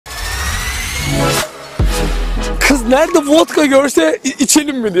Kız nerede vodka görse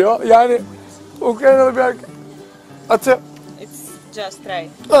içelim mi diyor. Yani Ukraynalı bir atı. It's just right.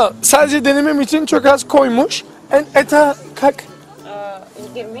 Sadece denemem için çok az koymuş. Это как?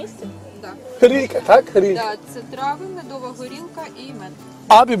 Вместе? Да. Грилька, так? Грилька. Да, це трави, медова горілка і мед.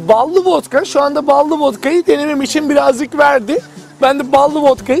 Abi ballı vodka. Şu anda ballı vodkayı denemem için birazcık verdi. Ben de ballı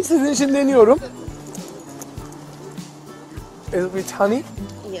vodkayı sizin için deniyorum. Is it with honey?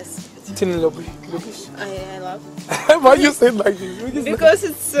 Yes. Tin lobby. I love. Why you say it like this? Because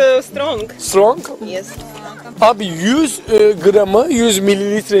it's strong. Strong? Yes. Abi 100 gramı, 100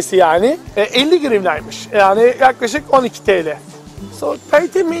 mililitresi yani 50 gramlaymış. Yani yaklaşık 12 TL. So,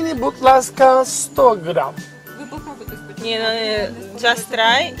 dajte meni, будь ласка, 100 gram. Ви попробуйте спочатку. Just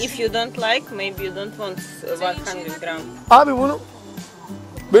try. If you don't like, maybe you don't want 100 gram. Abi bunu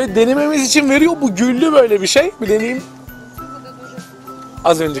böyle denememiz için veriyor. Bu güllü böyle bir şey. Bir deneyeyim.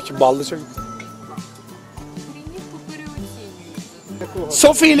 Az önceki ballı çok.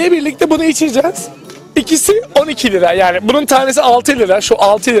 Sophie ile birlikte bunu içeceğiz. İkisi 12 lira. Yani bunun tanesi 6 lira. Şu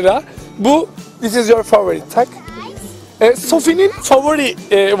 6 lira. Bu this is your favorite, tak? Sophie'nin favori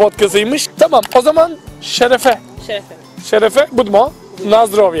vodkasıymış. Tamam, o zaman Şerefe. Şerefe, budmo,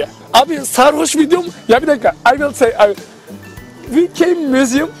 Nazdrovya. Abi sarhoş videom. Ya bir dakika. I will say, we came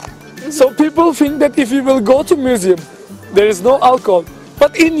museum. So people think that if you will go to museum, there is no alcohol.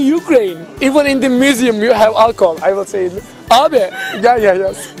 But in Ukraine, even in the museum you have alcohol. I will say. Abi,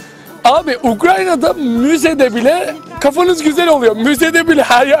 gel. Abi Ukrayna'da müzede bile kafanız güzel oluyor. Müzede bile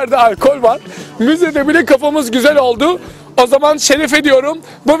her yerde alkol var. Müzede bile kafamız güzel oldu. O zaman şeref ediyorum.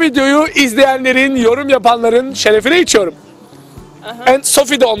 Bu videoyu izleyenlerin, yorum yapanların şerefine içiyorum. And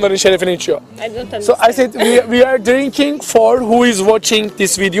Sophie de onların şerefine içiyor. I don't understand. So I said we are drinking for who is watching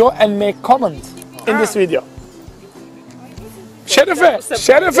this video and make comment in this video.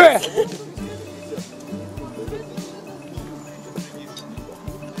 Şerefe.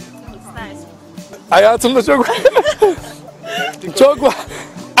 Hayatımda çok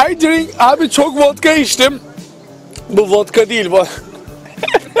I drink abi çok vodka içtim. Bu vodka değil bu.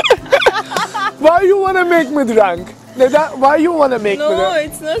 Why you wanna make me drunk? Neden? Why you wanna make me drunk? No,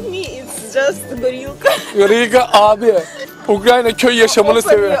 it's not me. It's just горілка. Горілка abi. Ukrayna köy yaşamını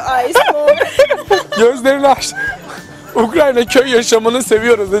seviyor. Gözlerini aç. Ukrayna köy yaşamını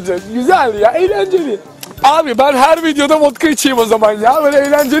seviyoruz Ece. Güzel ya, eğlenceli. Abi ben her videoda vodka içeyim o zaman ya. Böyle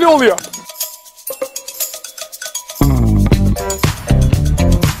eğlenceli oluyor.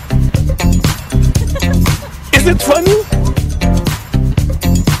 Is it funny?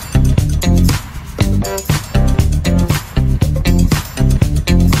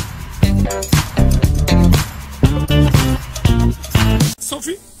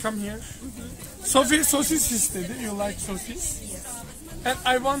 Sophie, come here. Sophie, sosis istedi. You like sosis?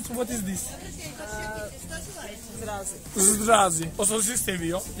 And I want, what is this? Zdrazi. O sosis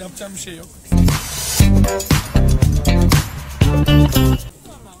seviyor. Yapacağım bir şey yok.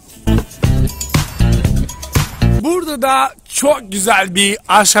 Burada da çok güzel bir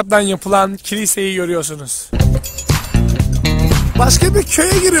ahşaptan yapılan kiliseyi görüyorsunuz. Başka bir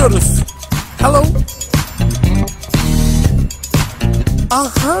köye giriyoruz. Hello.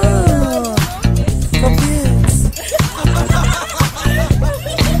 Aha.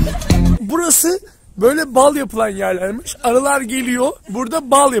 Burası böyle bal yapılan yerlermiş. Arılar geliyor,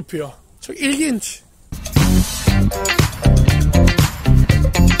 burada bal yapıyor. Çok ilginç.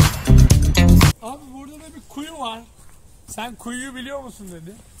 Abi burada da bir kuyu var. Sen kuyuyu biliyor musun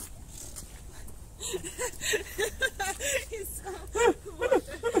dedi.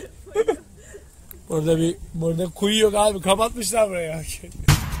 Burada kuyu yok abi, kapatmışlar buraya.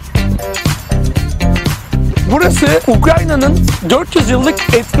 Burası Ukrayna'nın 400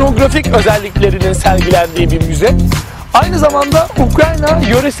 yıllık etnografik özelliklerinin sergilendiği bir müze. Aynı zamanda Ukrayna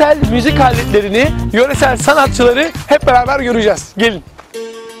yöresel müzik aletlerini, yöresel sanatçıları hep beraber göreceğiz. Gelin.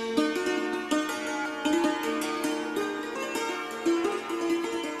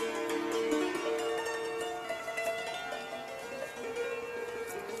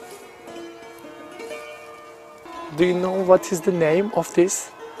 Do you know what is the name of this?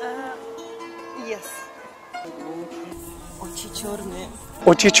 Yes. Чорне.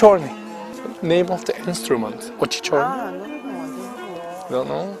 Очичорny. Name of the instrument. Очичорny. Don't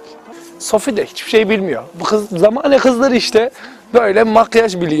know. Sophie de hiçbir şey bilmiyor. Bu kız, zamane kızları işte böyle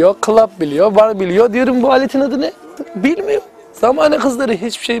makyaj biliyor, club biliyor, bar biliyor. Diyorum bu aletin adı ne? Bilmiyor. Zamane kızları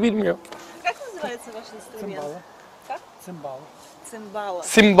hiçbir şey bilmiyor. Как называется ваш инструмент? Цимбала.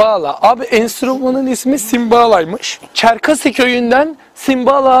 Simbala. Abi enstrümanın ismi Simbala'ymış. Çerkasi köyünden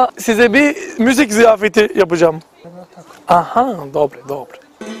Simbala, size bir müzik ziyafeti yapacağım. Aha, dobre.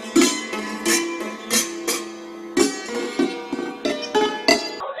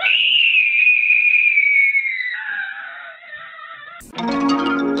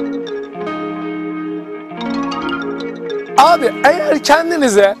 Abi eğer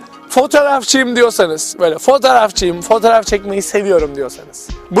kendinize fotoğrafçıyım diyorsanız, böyle fotoğrafçıyım, fotoğraf çekmeyi seviyorum diyorsanız,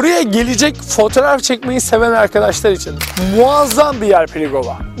 buraya gelecek fotoğraf çekmeyi seven arkadaşlar için muazzam bir yer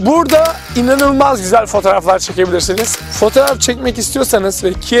Pirogovo. Burada inanılmaz güzel fotoğraflar çekebilirsiniz. Fotoğraf çekmek istiyorsanız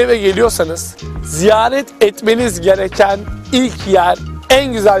ve Kiev'e geliyorsanız ziyaret etmeniz gereken ilk yer,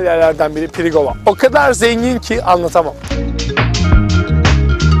 en güzel yerlerden biri Pirogovo. O kadar zengin ki anlatamam.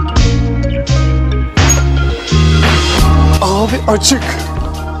 Abi açık.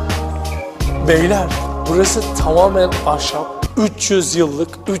 Beyler, burası tamamen ahşap, 300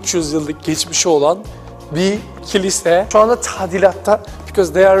 yıllık geçmişi olan bir kilise. Şu anda tadilatta,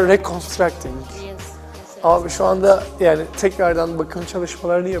 because they are reconstructing. Abi şu anda yani tekrardan bakım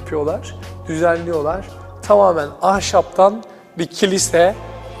çalışmalarını yapıyorlar, düzenliyorlar. Tamamen ahşaptan bir kilise.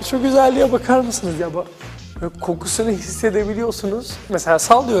 Şu güzelliğe bakar mısınız ya? Böyle kokusunu hissedebiliyorsunuz. Mesela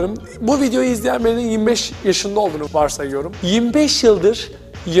sallıyorum, bu videoyu izleyen birinin 25 yaşında olduğunu varsayıyorum. 25 yıldır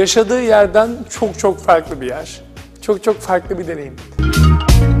yaşadığı yerden çok farklı bir yer. Çok farklı bir deneyim.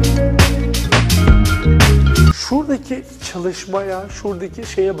 Şuradaki çalışmaya, şuradaki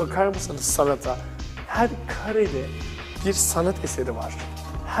şeye bakar mısınız, sanata? Her karede bir sanat eseri var.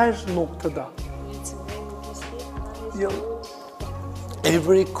 Her noktada.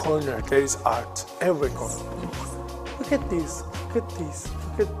 Every corner there is art. Every corner. Look at this. Look at this.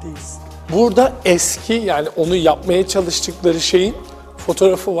 Look at this. Burada eski, yani onu yapmaya çalıştıkları şeyin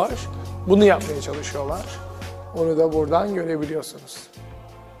fotoğrafı var. Bunu yapmaya çalışıyorlar. Onu da buradan görebiliyorsunuz.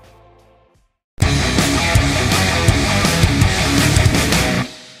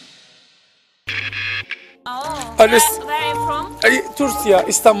 Where are you from? Turcja,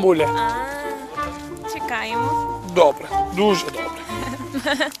 İstanbul'e. Чекаємо. Добре, дуже добре.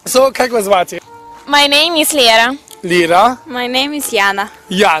 So, как вас звати? My name is Lera. Lira, My name is Yana.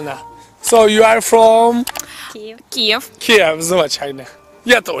 Yana. So, you are from Kiev. Kiev, звичайно.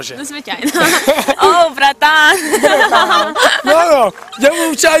 Я теж. Звичайно. О, братан. Ну, я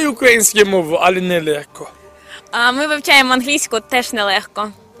вивчаю українську мову, але не легко. А ми вивчаємо англійську, теж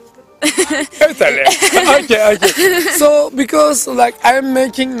нелегко. Це легко. Okay. So, because like I'm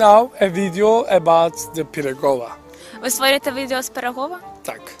making now a video about the Pirogovo. Ви створюєте відео з Пирогова?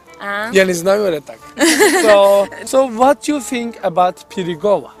 Так. А. Я не знаю, але так. So what you think about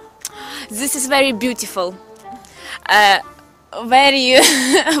Pirogovo? This is very beautiful. Very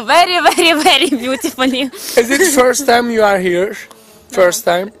beautifully. Is it first time you are here? First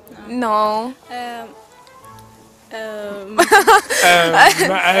time? No.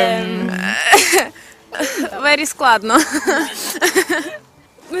 Very складно.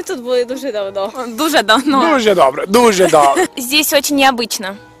 Ми тут були дуже давно. Дуже давно. Дуже добре, дуже добре. Здесь очень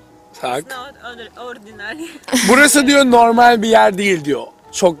необычно. Tak. Not ordinary. Burası diyor normal bir yer değil diyor.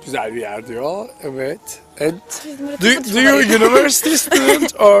 Çok güzel bir yer diyor. Evet. And do you university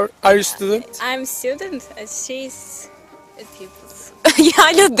student or are you student? I'm student. She's a pupil.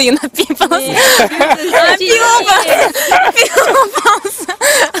 Я людина, peoples.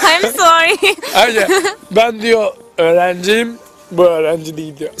 I'm sorry. Aynen. Ben diyor öğrenciyim, bu öğrenci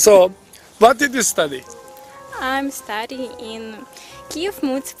değil diyor. So, what did you study? I'm studying in Kiev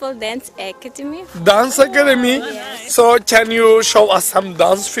Municipal Dance Academy. Dance Academy. So, can you show us some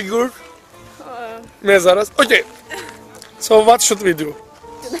dance figure? Ne zaraz? Okay. So, what should we do?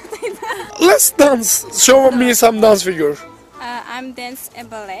 Let's dance. Show me some dance figure. I'm dance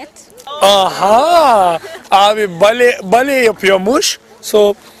a ballet. Aha! Abi bale yapıyormuş.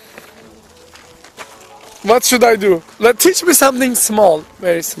 So, what should I do? Teach me something small,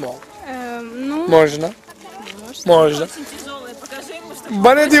 very small. Ну, Можно? Можно.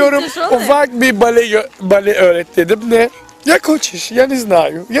 Bana diyorum ufak bir bale öğret dedim. Ne? Я хочешь, я не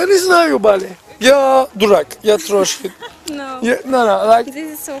знаю. Я не знаю бале. Я дурак, я трошки. no. No, like,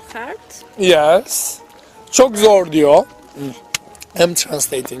 This is so hard. yes. Çok zor diyor. I'm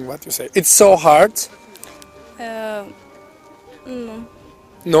translating what you say. It's so hard. No.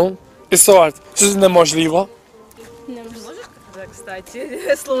 No? It's so hard. Щось неможливо. Да,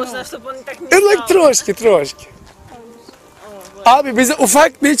 кстати, сложно, чтобы он так не Like tрошки. Abi bize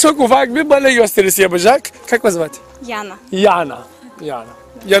çok ufak bir bale gösterisi yapacak. Как вас звать? Яна. Яна.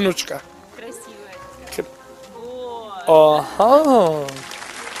 Янучка. красивая. Aha.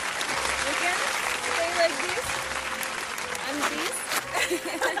 You can stay like this and this.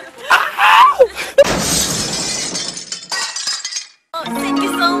 Oh, thank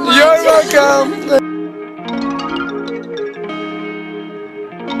you so much. You're welcome.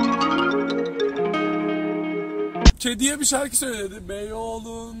 Kediye bir şarkı söyledi.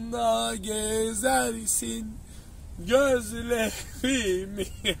 Beyoğlu'nda gezersin gözlerimi.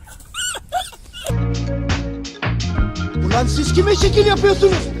 Lan siz kime şekil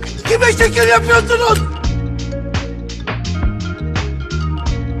yapıyorsunuz? Kime şekil yapıyorsunuz?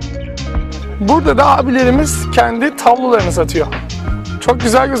 Burada da abilerimiz kendi tablolarını satıyor. Çok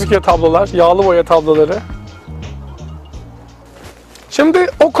güzel gözüküyor tablolar, yağlı boya tabloları. Şimdi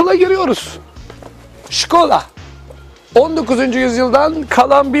okula giriyoruz. Şkola. 19. yüzyıldan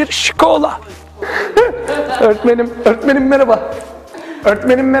kalan bir şkola. Öğretmenim merhaba.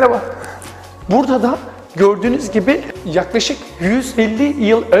 Öğretmenim merhaba. Burada da gördüğünüz gibi yaklaşık 150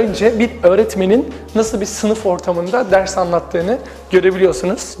 yıl önce bir öğretmenin nasıl bir sınıf ortamında ders anlattığını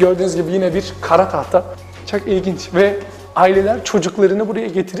görebiliyorsunuz. Gördüğünüz gibi yine bir kara tahta. Çok ilginç ve aileler çocuklarını buraya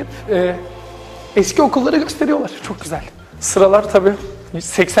getirip eski okulları gösteriyorlar. Çok güzel. Sıralar tabii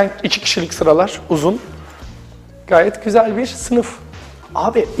 82 kişilik sıralar, uzun. Gayet güzel bir sınıf.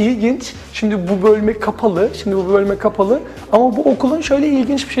 Abi ilginç. Şimdi bu bölme kapalı. Ama bu okulun şöyle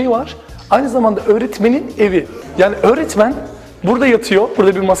ilginç bir şeyi var. Aynı zamanda öğretmenin evi. Yani öğretmen burada yatıyor.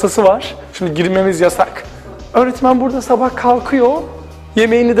 Burada bir masası var. Şimdi girmemiz yasak. Öğretmen burada sabah kalkıyor.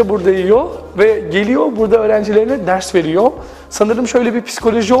 Yemeğini de burada yiyor. Ve geliyor burada öğrencilerine ders veriyor. Sanırım şöyle bir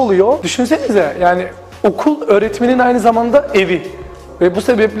psikoloji oluyor. Düşünsenize yani okul öğretmenin aynı zamanda evi. Ve bu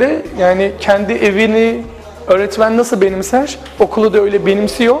sebeple yani kendi evini öğretmen nasıl benimser, okulu da öyle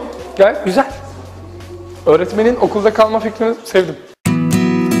benimsiyor. Gayet güzel. Öğretmenin okulda kalma fikrini sevdim.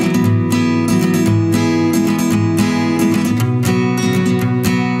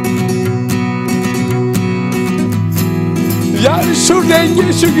 Yani şu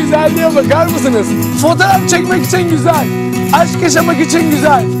renge, şu güzelliğe bakar mısınız? Fotoğraf çekmek için güzel. Aşk yaşamak için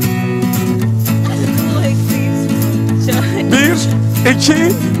güzel. 1, 2,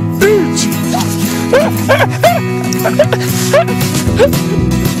 3.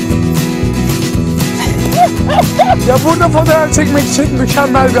 Ya burada fotoğraf çekmek için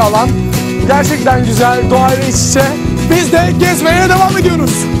mükemmel bir alan. Gerçekten güzel, doğayla iç içe. Biz de gezmeye devam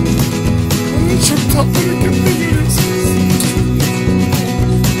ediyoruz. Çok tatlı bir köpek görüyorsunuz.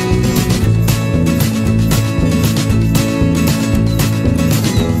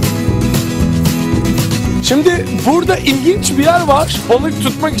 Şimdi burada ilginç bir yer var. Balık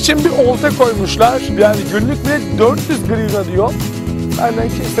tutmak için bir olta koymuşlar. Yani günlük bile 400 grivna diyor. Benden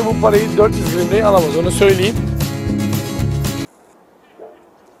kimse bu parayı 400 grivnayı alamaz, onu söyleyeyim.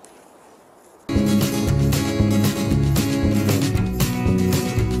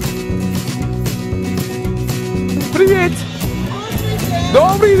 Привет!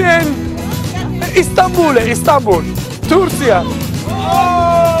 Добрый день! İstanbul. Türkiye.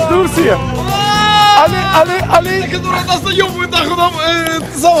 Але... Который нас наебывает нахуй нам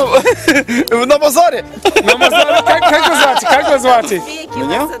на базаре. Как вас звать?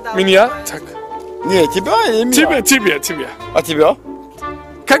 Меня? Так. Не, тебя или меня? Тебя. А тебя?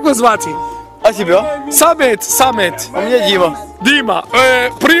 Как вас звать? А тебя? Самет. А меня Дима. Дима.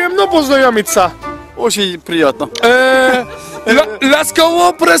 Приємно познайомитися. Очень приятно.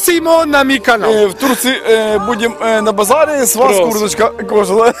 Ласково просимо на мій канал. В Турции будем на базаре, с вас Просто. курточка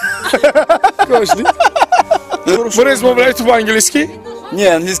кожаная. Ви розмовляєте по-англійськи?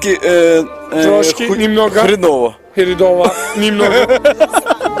 Не, английский Трошки, немного. хреново. Хрідова, немного.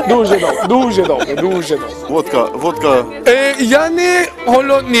 Дуже добре. Водка. Я не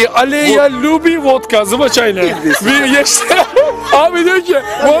голодний, але я люблю водка, звичайно. Abi diyor ki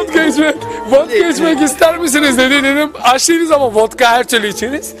vodka içmek ister misiniz dedim. Açtınız ama vodka her türlü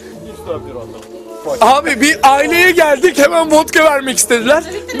içiniz. Abi bir aileye geldik, hemen vodka vermek istediler.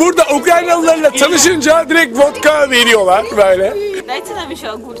 Burada Ukraynalılarla tanışınca direkt vodka veriyorlar böyle. Дайте нам еще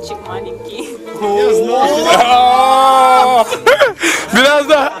огурчик маленький. Biraz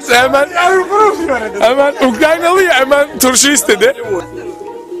da hemen Ukraynalı ya, hemen turşu istedi.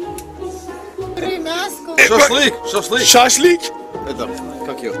 Шашлык. Şaşlık. Это,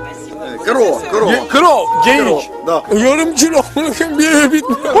 как ее? Корова. Kro, geyik. Да. Yarım kilo bir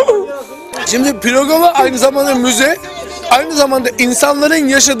bitmiyor. Şimdi Pirogovo aynı zamanda müze, aynı zamanda insanların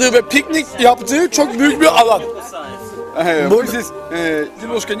yaşadığı ve piknik yaptığı çok büyük bir alan. Мы здесь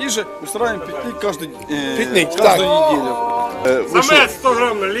немножко ниже устраиваем пикник Пикник, так. каждую неделю. Самет 100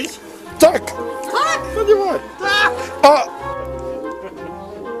 грамм налить? Так. Надевай.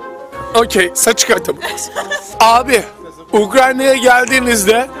 Okey, saç çıkartalım. Abi, Ukrayna'ya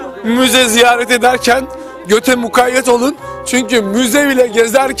geldiğinizde müze ziyaret ederken göte mukayyet olun. Çünkü müze bile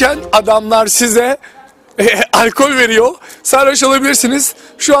gezerken adamlar size alkol veriyor. Sarhoş olabilirsiniz.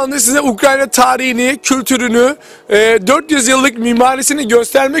 Şu anda size Ukrayna tarihini, kültürünü, 400 yıllık mimarisini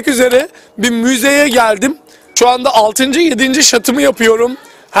göstermek üzere bir müzeye geldim. Şu anda 6. 7. şatımı yapıyorum.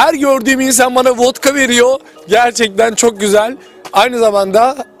 Her gördüğüm insan bana vodka veriyor. Gerçekten çok güzel. Aynı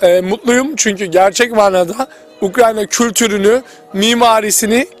zamanda mutluyum çünkü gerçek manada Ukrayna kültürünü,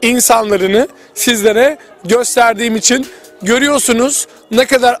 mimarisini, insanlarını sizlere gösterdiğim için. Görüyorsunuz ne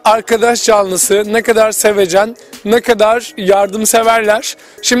kadar arkadaş canlısı, ne kadar sevecen, ne kadar yardımseverler.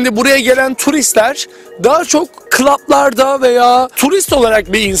 Şimdi buraya gelen turistler daha çok klaplarda veya turist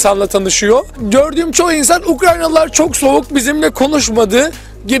olarak bir insanla tanışıyor. Gördüğüm çoğu insan Ukraynalılar çok soğuk, bizimle konuşmadı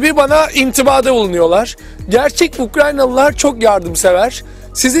gibi bana intibada bulunuyorlar. Gerçek Ukraynalılar çok yardımsever.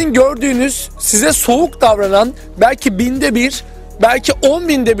 Sizin gördüğünüz, size soğuk davranan belki binde bir, belki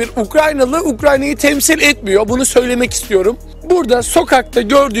 10.000'de bir Ukraynalı Ukrayna'yı temsil etmiyor. Bunu söylemek istiyorum. Burada sokakta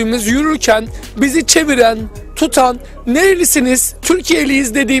gördüğümüz, yürürken bizi çeviren, tutan, nerelisiniz,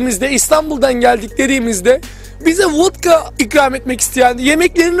 Türkiye'liyiz dediğimizde, İstanbul'dan geldik dediğimizde bize vodka ikram etmek isteyen,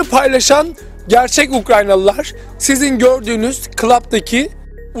 yemeklerini paylaşan gerçek Ukraynalılar. Sizin gördüğünüz klaptaki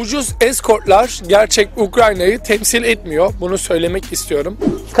ucuz eskortlar gerçek Ukrayna'yı temsil etmiyor. Bunu söylemek istiyorum.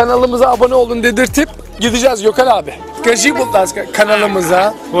 Kanalımıza abone olun dedirtip gideceğiz Gökhan abi. Скажи, будь ласка,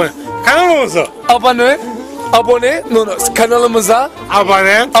 kanalımıza Kanalımıza kanalımıza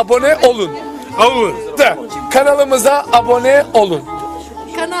abone olun. Kanalımıza abone olun.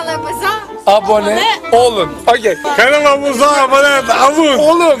 Kanalımıza Abone olun. Okay. Kanalımıza abone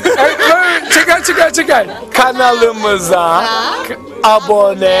Olun. Çeker. Kanalımıza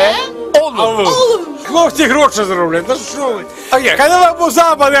abone olun. Хлопці гроші зароблять. Та що ви? Okay. Kanalımıza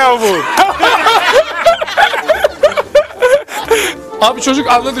abone olun. Abi çocuk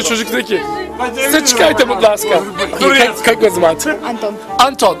anladı çocuktaki. Зачекайте, будь ласка. Как вас звати? Антон.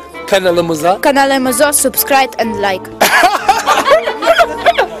 Anton. Kanalımıza. Kanalımıza subscribe and like.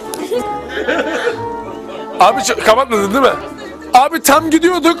 Abi kapatmadın değil mi? Abi tam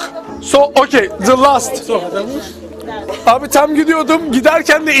gidiyorduk. Okay, the last. Abi tam gidiyordum.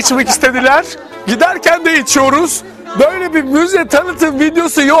 Giderken de içmek istediler. Giderken de içiyoruz. Böyle bir müze tanıtım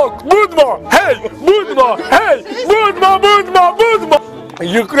videosu yok. Budma, hey, budma, hey, budma.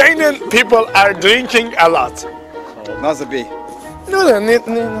 Ukrainian people are drinking a lot. Нас забій. No.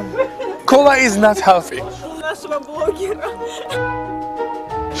 Cola is not healthy.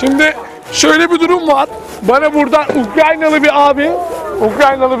 Şimdi şöyle bir durum var. Bana buradan Ukraynalı bir abi,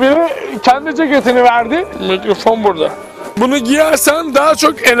 Ukraynalı biri kendi ceketini verdi. Mikrofon burada. Bunu giyersen daha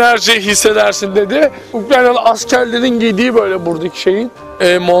çok enerji hissedersin dedi. Ukraynalı askerlerin giydiği böyle buradaki şeyin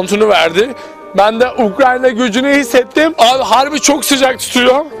montunu verdi. Ben de Ukrayna gücünü hissettim. Abi harbi çok sıcak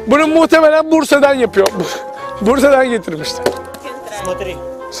tutuyor. Bunu muhtemelen Bursa'dan yapıyor. Bursa'dan getirmişti. Смотри.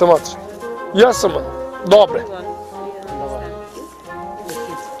 Ясно. Добре.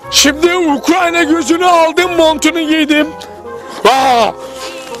 Şimdi Ukrayna gücünü aldım, montunu giydim. Aa!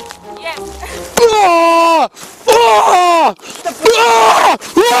 Aa! Aa!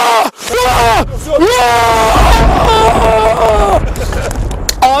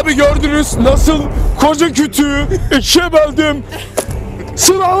 Abi gördünüz nasıl koca kütüğü ikiye böldüm.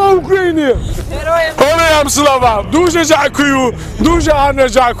 Слава Україні! Героям слава! Дуже дякую! Дуже гарно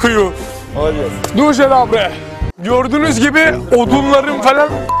дякую! Дуже добре! Gördüğünüz gibi odunlarım falan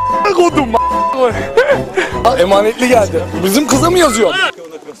odun. Emanetli geldi. Bizim kıza mı yazıyor?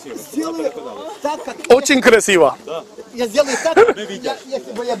 Очень красиво. Я сделаю так,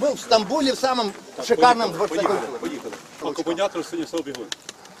 если бы я был в Стамбуле в самом шикарном дворце культуры. Аккомпаніатор Станіслав Бігун.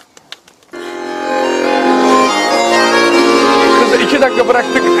 Kızı 2 dakika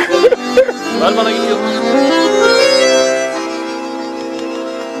bıraktık. Ver bana gidiyor.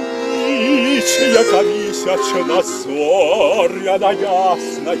 Яка місячна зоряна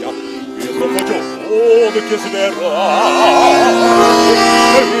ясная, видно потьомки збирає.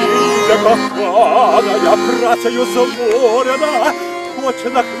 Віде коханая, працею заморена, хоче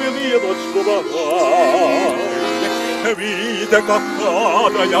на хвилиночку вагай. Віде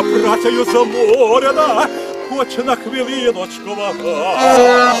коханая, працею заморена, хоче на хвилиночку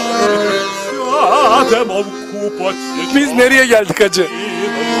вагай. Сядемо в купоці. Biz nereye geldik hacı?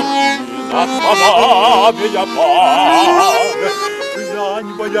 Атманавія пане,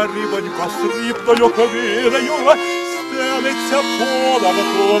 глянь, моя рибонька срібною хвилею, стелиться понад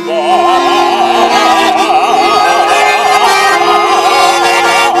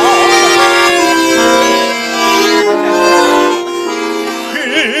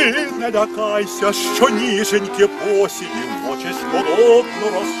Ти не лякайся, що ніженьки посії мочись холодну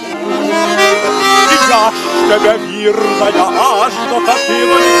росу. Я ж тебе вірна, аж до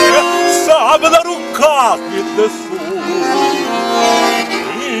хатиночки сам на руках віднесу.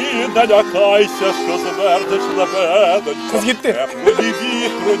 І не лякайся, що звернеш на бедоньку теплої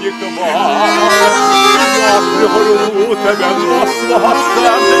вітру нікма. Я пригорну тебе до свого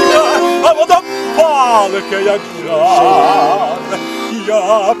серденька, а воно палке, як жар.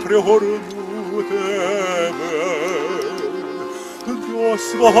 Я пригорну тебе до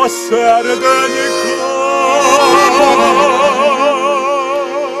свого серденька.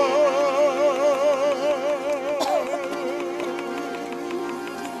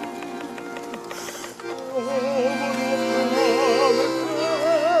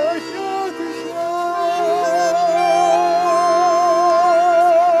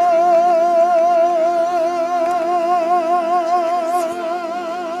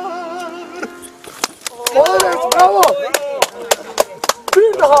 Evet, bravo.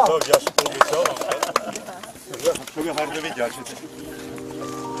 Bir daha.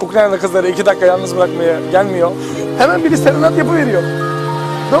 Ukraynalı kızları 2 dakika yalnız bırakmaya gelmiyor. Hemen biri serenat yapıveriyor.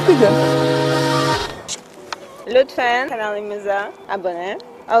 Çok iyi. Lütfen kanalımıza abone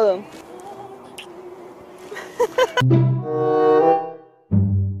olun.